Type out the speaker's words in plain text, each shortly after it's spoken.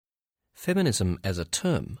Feminism as a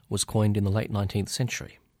term was coined in the late 19th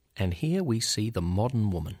century, and here we see the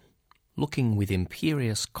modern woman, looking with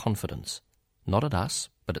imperious confidence, not at us,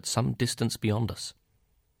 but at some distance beyond us.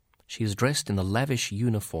 She is dressed in the lavish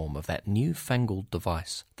uniform of that new-fangled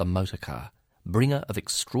device, the motor car, bringer of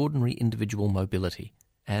extraordinary individual mobility,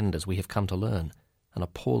 and, as we have come to learn, an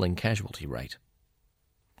appalling casualty rate.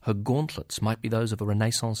 Her gauntlets might be those of a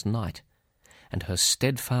Renaissance knight, and her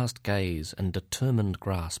steadfast gaze and determined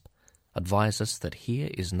grasp advise us that here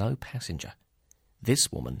is no passenger.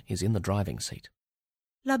 This woman is in the driving seat.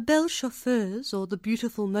 La Belle Chauffeuse, or The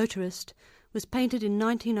Beautiful Motorist, was painted in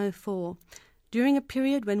 1904, during a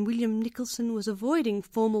period when William Nicholson was avoiding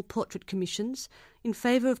formal portrait commissions in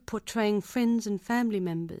favour of portraying friends and family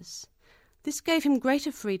members. This gave him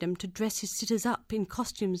greater freedom to dress his sitters up in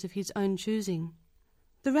costumes of his own choosing.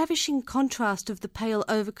 The ravishing contrast of the pale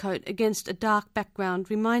overcoat against a dark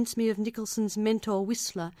background reminds me of Nicholson's mentor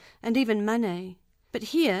Whistler and even Manet. But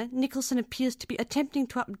here Nicholson appears to be attempting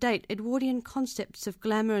to update Edwardian concepts of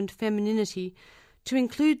glamour and femininity to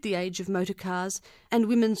include the age of motor cars and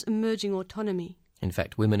women's emerging autonomy. In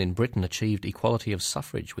fact, women in Britain achieved equality of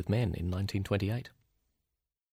suffrage with men in 1928.